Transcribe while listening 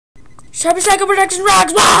SharpiePsyco Production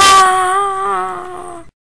rocks! Wah!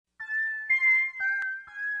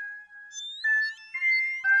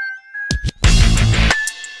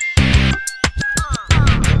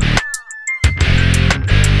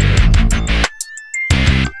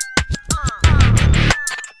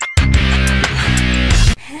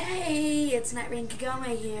 Hey, it's Night Rain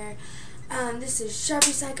Kagome here. This is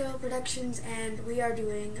SharpiePsyco Productions, and we are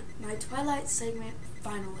doing my Twilight segment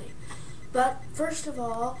finally. But first of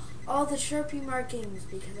all the Sharpie markings,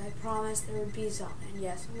 because I promised there would be some. And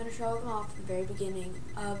yes, I'm going to show them off at the very beginning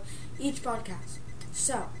of each podcast.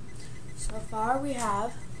 So far we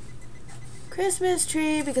have Christmas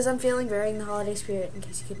tree, because I'm feeling very in the holiday spirit, in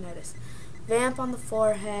case you could notice. Vamp on the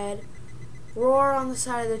forehead, roar on the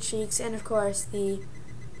side of the cheeks, and of course the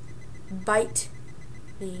bite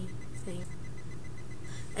me thing.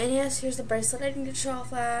 And yes, here's the bracelet I didn't get to show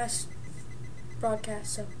off last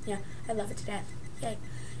broadcast, so yeah, I love it to death. Yay.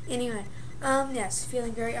 Anyway, yes,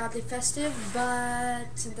 feeling very oddly festive, but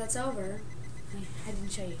since that's over, I didn't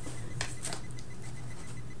show you.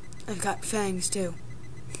 I've got fangs too.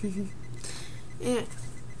 Anyway,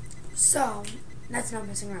 so that's not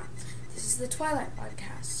messing around. This is the Twilight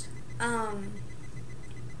podcast.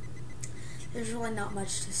 There's really not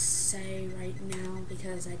much to say right now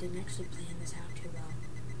because I didn't actually plan this out too well.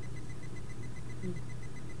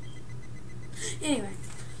 Anyway,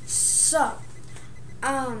 so,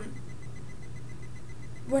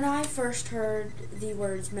 when I first heard the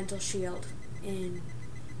words mental shield in,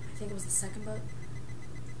 I think it was the second book,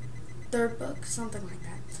 third book, something like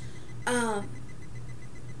that,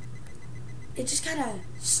 it just kind of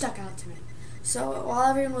stuck out to me. So while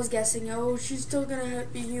everyone was guessing, oh, she's still going to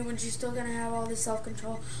be human, she's still going to have all this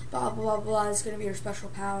self-control, blah, blah, blah, blah, it's going to be her special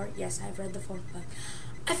power. Yes, I've read the fourth book.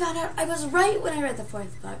 I found out I was right when I read the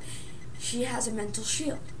fourth book. She has a mental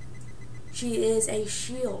shield. She is a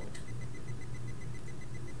shield.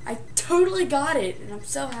 I totally got it, and I'm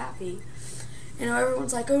so happy. You know,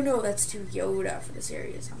 everyone's like, oh no, that's too Yoda for the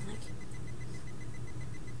series. I'm like,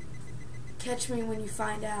 catch me when you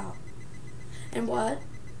find out. And what?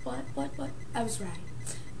 I was right.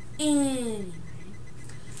 Anyway.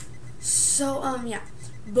 So, yeah.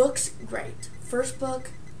 Books, great. First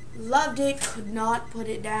book, loved it, could not put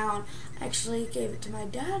it down. I actually gave it to my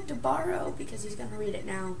dad to borrow because he's going to read it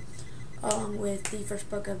now, along with the first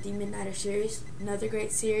book of the Midnighter series. Another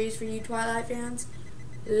great series for you Twilight fans.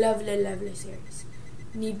 Lovely, lovely series.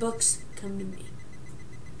 Need books? Come to me.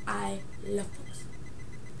 I love books.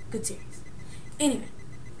 Good series. Anyway.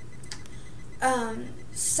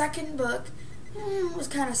 Second book was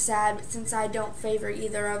kind of sad, but since I don't favor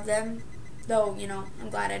either of them, though, you know, I'm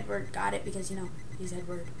glad Edward got it because, you know, he's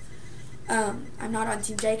Edward. I'm not on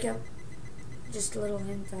Team Jacob. Just a little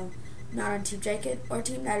info. I'm not on Team Jacob or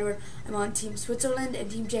Team Edward. I'm on Team Switzerland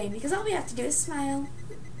and Team Jane because all we have to do is smile.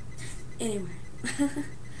 Anyway.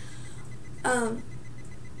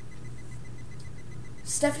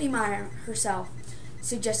 Stephanie Meyer herself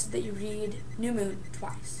suggested that you read New Moon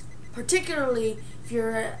twice. Particularly if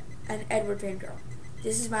you're an Edward fangirl.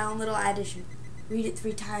 This is my own little addition. Read it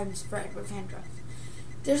 3 times for Edward fangirls.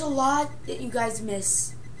 There's a lot that you guys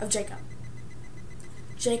miss of Jacob.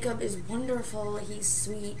 Jacob is wonderful, he's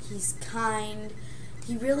sweet, he's kind,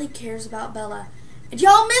 he really cares about Bella. And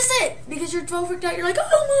y'all miss it! Because you're so freaked out, you're like,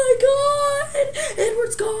 oh my god!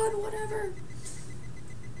 Edward's gone, whatever.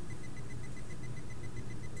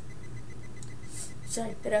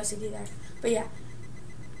 Sorry, bit OCD there. But yeah.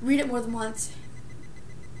 Read it more than once.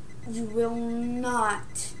 You will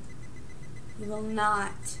not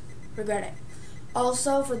regret it.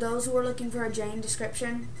 Also, for those who are looking for a Jane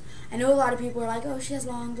description, I know a lot of people are like, oh, she has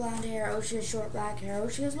long blonde hair, oh, she has short black hair, oh,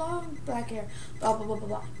 she has long black hair, blah, blah, blah, blah,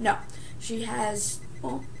 blah. No, she has,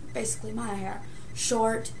 well, basically my hair.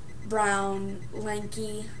 Short, brown,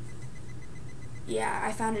 lanky. Yeah,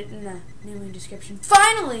 I found it in the New Moon description.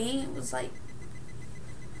 Finally! It was like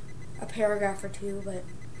a paragraph or 2, but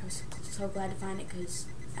I was so glad to find it because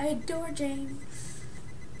I adore Jane.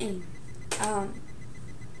 Anyway,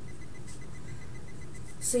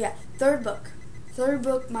 so yeah, third book. Third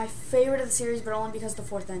book, my favorite of the series, but only because the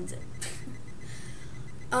fourth ends it.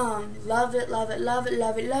 Love it, love it, love it,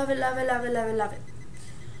 love it, love it, love it, love it, love it, love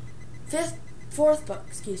it. Fourth book,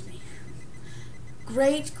 excuse me.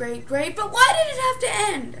 Great, great, great, but why did it have to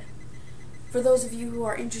end? For those of you who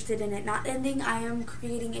are interested in it not ending, I am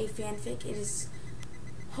creating a fanfic. It is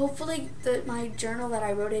hopefully my journal that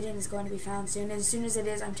I wrote it in is going to be found soon. As soon as it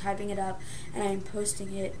is, I'm typing it up and I'm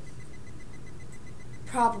posting it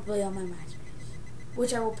probably on my MySpace,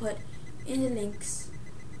 which I will put in the links.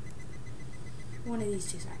 One of these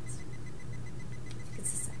 2 sites. I think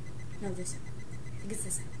it's this side. No, this side. I think it's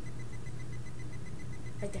this side.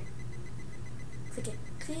 Right there. Click it.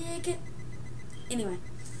 Click it. Anyway.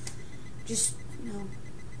 Just,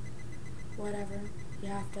 whatever. You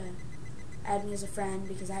have to add me as a friend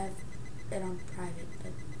because I have it on private,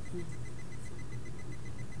 but,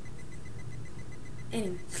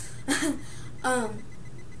 Anyway.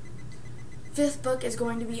 Fifth book is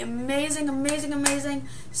going to be amazing, amazing, amazing.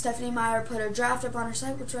 Stephanie Meyer put a draft up on her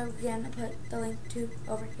site, which I again put the link to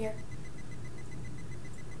over here.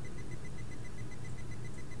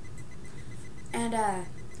 And,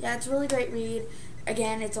 yeah, it's a really great read.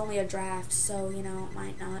 Again, it's only a draft, so, it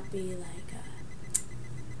might not be, like,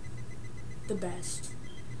 the best.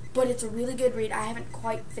 But it's a really good read. I haven't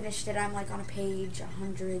quite finished it. I'm, like, on a page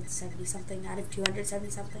 170-something out of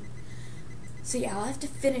 270-something. So, yeah, I'll have to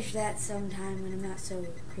finish that sometime when I'm not so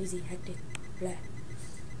crazy hectic. Blah.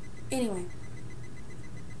 Anyway.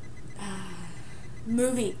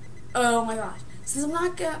 Movie. Oh, my gosh.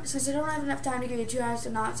 Since I don't have enough time to give you a 2-hour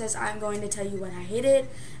synopsis, I'm going to tell you what I hated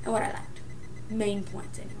and what I liked. Main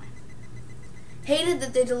points, anyway. Hated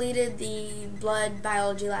that they deleted the blood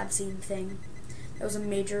biology lab scene thing. That was a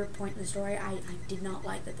major point in the story. I did not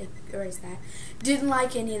like that they erased that. Didn't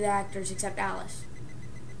like any of the actors except Alice.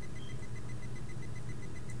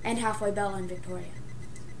 And halfway Bella and Victoria.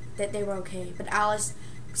 That they were okay. But Alice,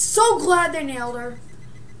 so glad they nailed her.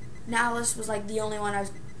 And Alice was like the only one I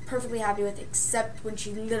was perfectly happy with, except when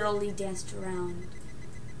she literally danced around.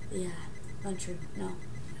 Yeah, lunchroom. No.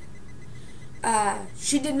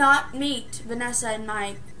 She did not meet Vanessa and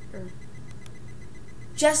Mike, or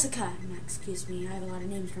Jessica and Mike, excuse me, I have a lot of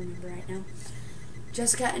names to remember right now.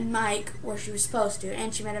 Jessica and Mike where she was supposed to,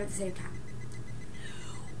 and she met them at the same time.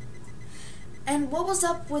 And what was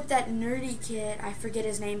up with that nerdy kid? I forget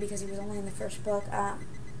his name because he was only in the first book.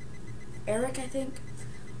 Eric, I think.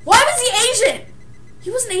 Why was he Asian?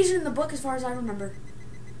 He wasn't Asian in the book as far as I remember.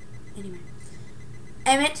 Anyway.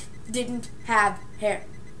 Emmett didn't have hair.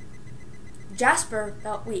 Jasper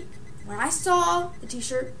felt weak. When I saw the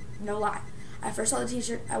t-shirt, no lie, I first saw the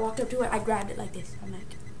t-shirt, I walked up to it, I grabbed it like this. I'm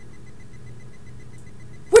like,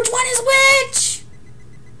 which one is which?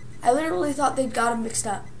 I literally thought they'd got them mixed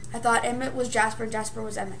up. I thought Emmett was Jasper and Jasper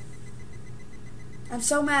was Emmett. I'm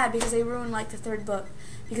so mad because they ruined like the third book.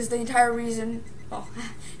 Because the entire reason, well,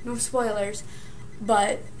 no spoilers,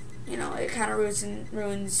 but, it kind of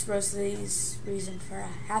ruins Rosalie's reason for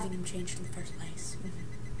having him changed in the first place.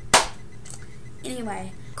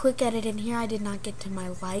 Anyway, quick edit in here. I did not get to my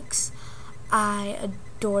likes. I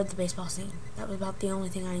adored the baseball scene. That was about the only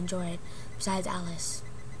thing I enjoyed, besides Alice.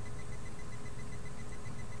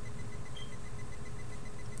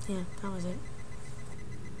 Yeah, that was it.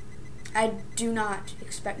 I do not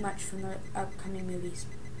expect much from the upcoming movies.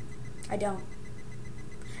 I don't.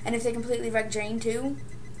 And if they completely wreck Jane too,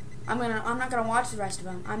 I'm not gonna watch the rest of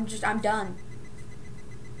them. I'm done.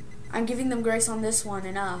 I'm giving them grace on this one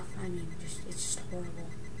enough. I mean, it's just horrible.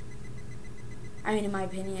 I mean, in my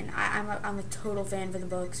opinion, I'm a total fan for the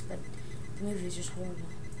books, but the movie is just horrible.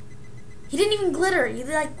 He didn't even glitter.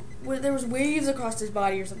 There was waves across his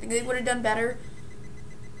body or something. They would have done better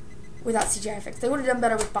without CGI effects. They would have done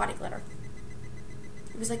better with body glitter.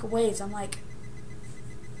 It was like waves. I'm like,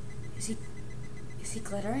 is he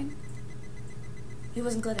glittering? He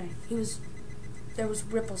wasn't glittering. There was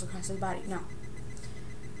ripples across his body. No.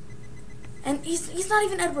 And he's not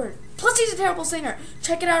even Edward. Plus he's a terrible singer.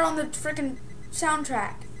 Check it out on the freaking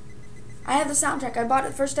soundtrack. I have the soundtrack. I bought it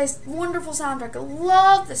the first day. Wonderful soundtrack. I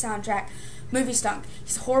love the soundtrack. Movie stunk.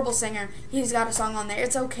 He's a horrible singer. He's got a song on there.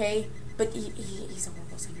 It's okay, but he's a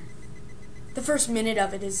horrible singer. The first minute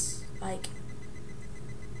of it is like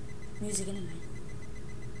music anyway.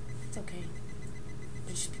 It's okay.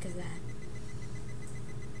 But just because of that.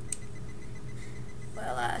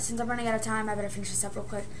 Well, since I'm running out of time, I better finish this up real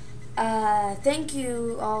quick. Thank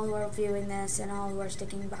you all who are viewing this and all who are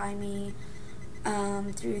sticking by me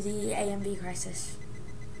through the AMV crisis.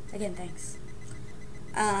 Again, thanks.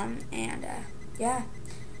 Yeah,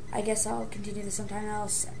 I guess I'll continue this sometime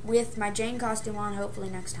else with my Jane costume on, hopefully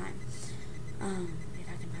next time. If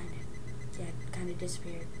I can find it. Yeah, it kind of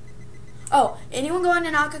disappeared. Oh, anyone going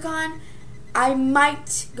to NakaCon? I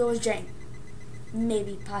might go as Jane.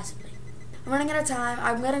 Maybe, possibly. I'm running out of time.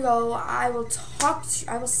 I'm gonna go. I will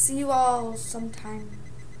see you all sometime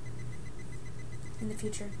in the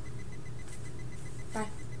future.